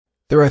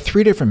There are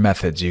three different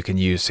methods you can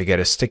use to get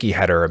a sticky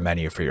header or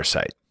menu for your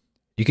site.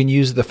 You can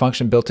use the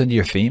function built into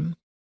your theme,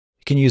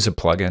 you can use a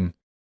plugin,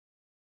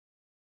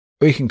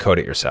 or you can code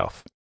it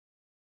yourself.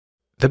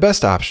 The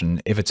best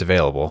option, if it's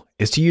available,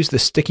 is to use the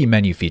sticky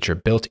menu feature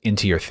built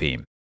into your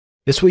theme.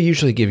 This will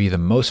usually give you the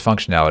most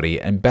functionality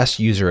and best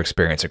user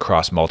experience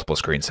across multiple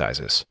screen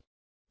sizes.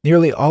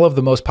 Nearly all of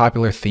the most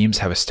popular themes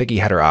have a sticky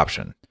header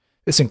option.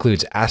 This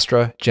includes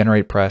Astra,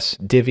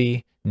 GeneratePress,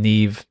 Divi,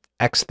 Neve,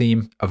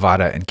 Xtheme,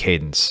 Avada, and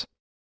Cadence.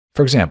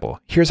 For example,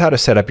 here's how to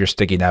set up your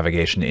sticky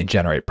navigation in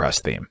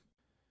GeneratePress theme.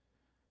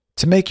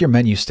 To make your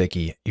menu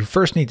sticky, you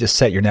first need to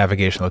set your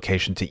navigation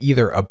location to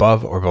either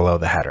above or below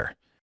the header.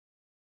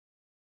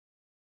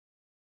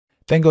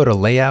 Then go to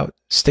Layout,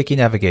 Sticky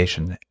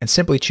Navigation, and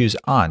simply choose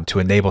On to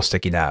enable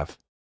sticky nav.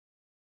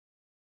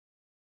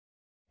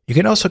 You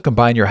can also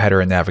combine your header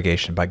and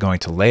navigation by going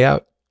to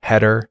Layout,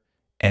 Header,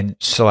 and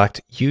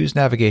select Use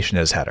Navigation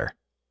as Header.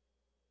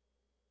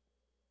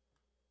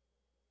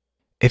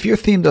 If your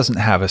theme doesn't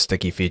have a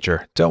sticky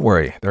feature, don't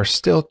worry, there are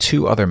still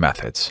two other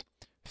methods.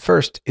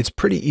 First, it's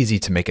pretty easy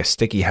to make a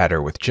sticky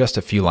header with just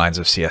a few lines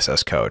of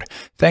CSS code,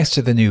 thanks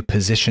to the new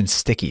Position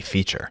Sticky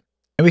feature.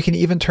 And we can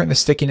even turn the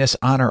stickiness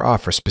on or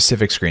off for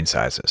specific screen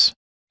sizes.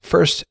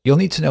 First, you'll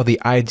need to know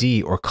the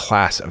ID or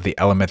class of the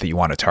element that you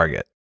want to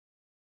target.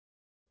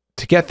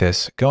 To get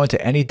this, go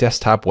into any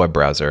desktop web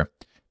browser,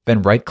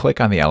 then right-click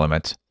on the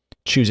element,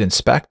 choose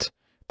Inspect,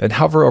 then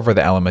hover over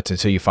the element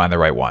until you find the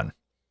right one.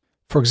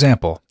 For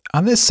example,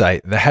 on this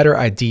site, the header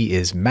ID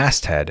is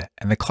masthead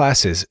and the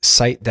class is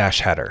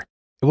site-header.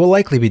 It will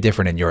likely be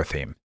different in your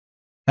theme.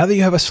 Now that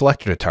you have a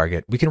selector to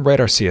target, we can write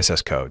our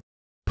CSS code.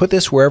 Put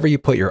this wherever you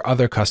put your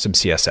other custom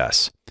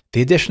CSS.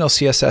 The additional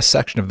CSS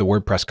section of the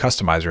WordPress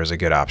customizer is a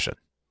good option.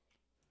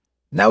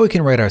 Now we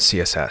can write our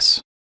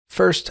CSS.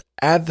 First,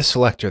 add the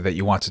selector that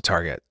you want to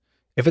target.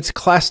 If it's a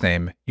class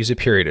name, use a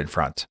period in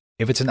front.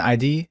 If it's an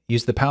ID,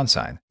 use the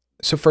 £.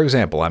 So for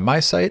example, on my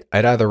site,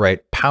 I'd either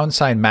write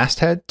 £,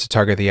 masthead to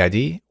target the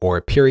ID, or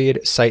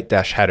period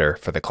site-header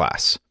for the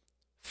class.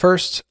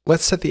 First,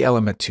 let's set the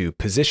element to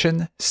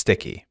Position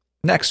Sticky.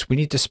 Next, we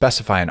need to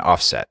specify an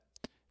offset.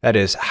 That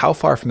is, how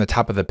far from the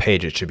top of the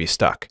page it should be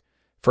stuck.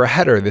 For a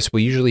header, this will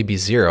usually be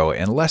 0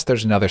 unless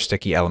there's another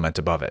sticky element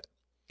above it.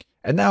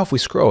 And now if we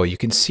scroll, you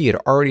can see it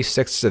already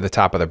sticks to the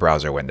top of the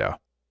browser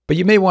window. But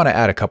you may want to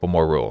add a couple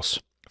more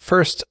rules.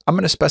 First, I'm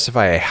going to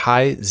specify a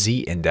high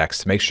Z index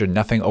to make sure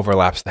nothing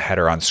overlaps the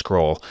header on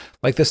scroll,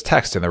 like this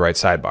text in the right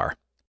sidebar.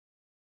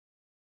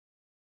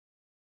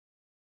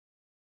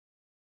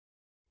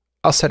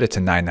 I'll set it to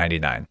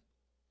 999.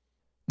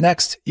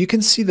 Next, you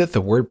can see that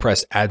the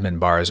WordPress admin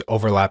bar is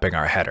overlapping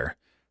our header.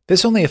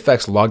 This only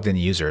affects logged in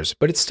users,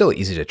 but it's still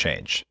easy to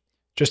change.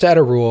 Just add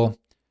a rule,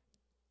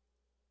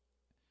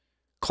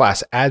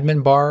 class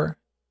admin bar,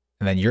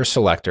 and then your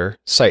selector,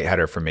 site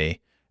header for me,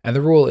 and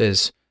the rule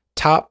is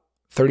top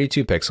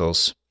 32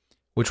 pixels,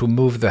 which will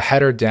move the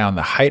header down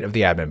the height of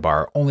the admin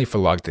bar only for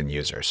logged in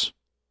users.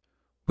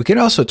 We can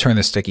also turn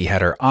the sticky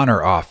header on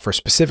or off for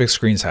specific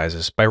screen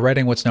sizes by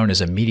writing what's known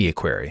as a media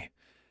query.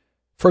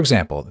 For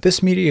example,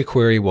 this media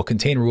query will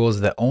contain rules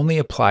that only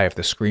apply if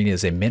the screen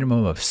is a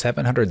minimum of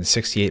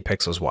 768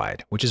 pixels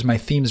wide, which is my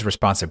theme's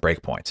responsive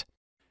breakpoint.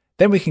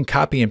 Then we can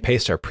copy and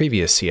paste our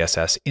previous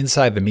CSS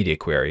inside the media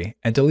query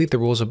and delete the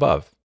rules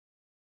above.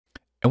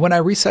 And when I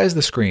resize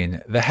the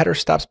screen, the header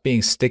stops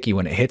being sticky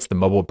when it hits the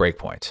mobile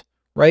breakpoint,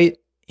 right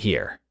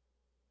here.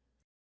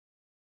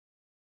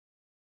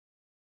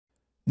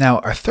 Now,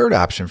 our third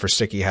option for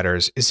sticky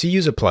headers is to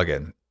use a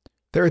plugin.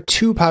 There are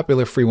two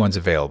popular free ones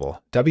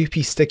available,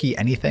 WP Sticky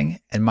Anything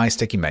and My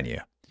Sticky Menu.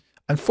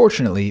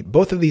 Unfortunately,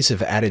 both of these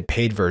have added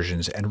paid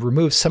versions and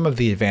removed some of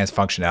the advanced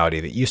functionality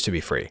that used to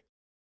be free.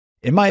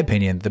 In my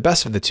opinion, the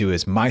best of the two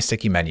is My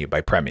Sticky Menu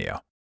by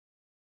Premio.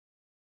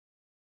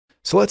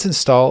 So let's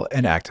install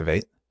and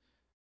activate.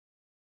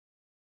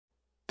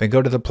 Then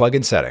go to the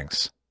plugin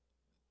settings.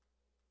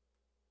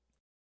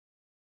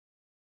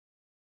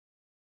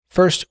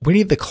 First, we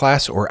need the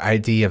class or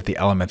ID of the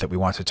element that we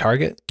want to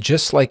target,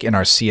 just like in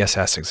our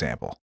CSS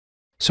example.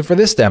 So for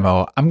this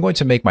demo, I'm going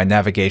to make my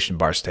navigation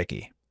bar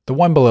sticky, the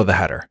one below the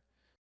header.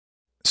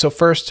 So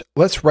first,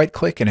 let's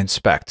right-click and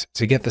inspect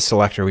to get the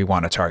selector we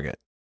want to target.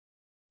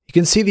 You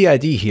can see the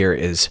ID here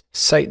is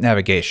Site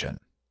Navigation.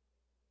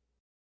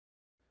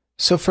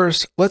 So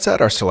first, let's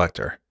add our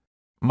selector.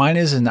 Mine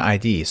is an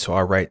ID, so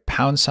I'll write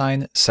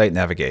 # Site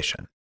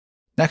Navigation.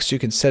 Next, you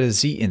can set a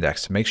Z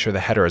index to make sure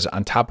the header is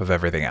on top of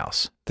everything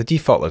else. The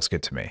default looks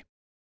good to me.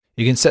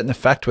 You can set an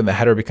effect when the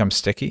header becomes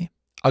sticky.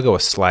 I'll go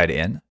with Slide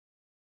In.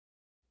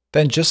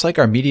 Then, just like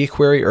our media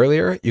query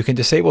earlier, you can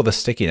disable the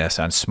stickiness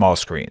on small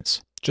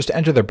screens. Just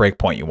enter the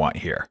breakpoint you want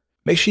here.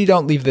 Make sure you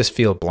don't leave this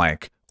field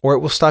blank, or it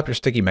will stop your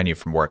sticky menu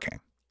from working.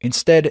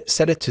 Instead,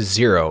 set it to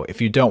 0 if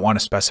you don't want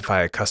to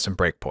specify a custom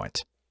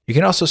breakpoint. You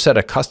can also set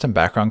a custom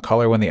background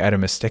color when the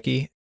item is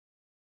sticky,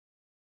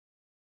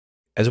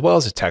 as well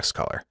as a text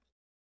color.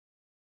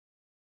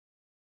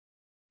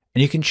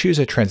 And you can choose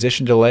a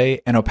transition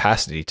delay and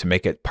opacity to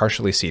make it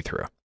partially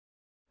see-through.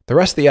 The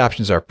rest of the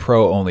options are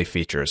pro-only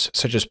features,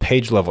 such as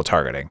page-level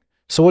targeting,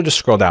 so we'll just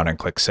scroll down and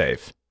click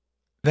Save.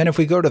 Then if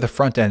we go to the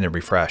front end and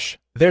refresh,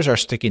 there's our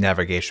sticky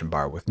navigation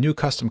bar with new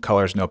custom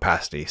colors and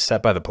opacity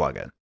set by the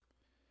plugin.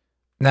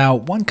 Now,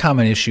 one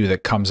common issue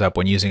that comes up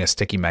when using a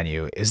sticky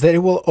menu is that it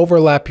will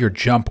overlap your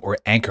jump or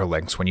anchor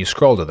links when you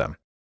scroll to them.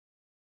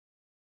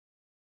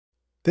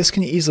 This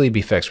can easily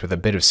be fixed with a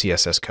bit of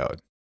CSS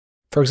code.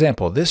 For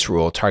example, this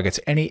rule targets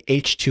any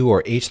H2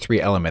 or H3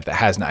 element that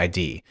has an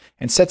ID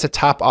and sets a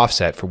top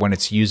offset for when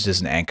it's used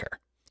as an anchor,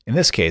 in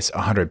this case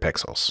 100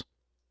 pixels.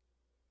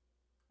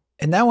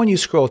 And now when you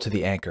scroll to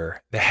the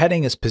anchor, the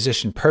heading is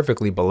positioned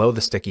perfectly below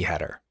the sticky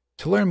header.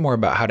 To learn more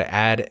about how to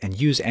add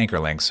and use anchor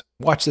links,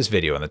 watch this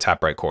video in the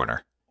top right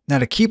corner. Now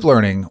to keep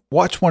learning,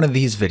 watch one of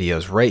these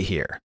videos right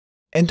here.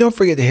 And don't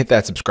forget to hit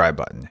that subscribe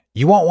button.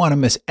 You won't want to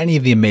miss any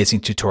of the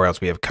amazing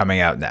tutorials we have coming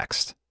out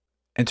next.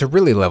 And to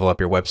really level up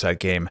your website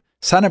game,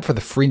 sign up for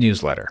the free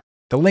newsletter.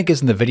 The link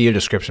is in the video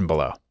description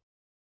below.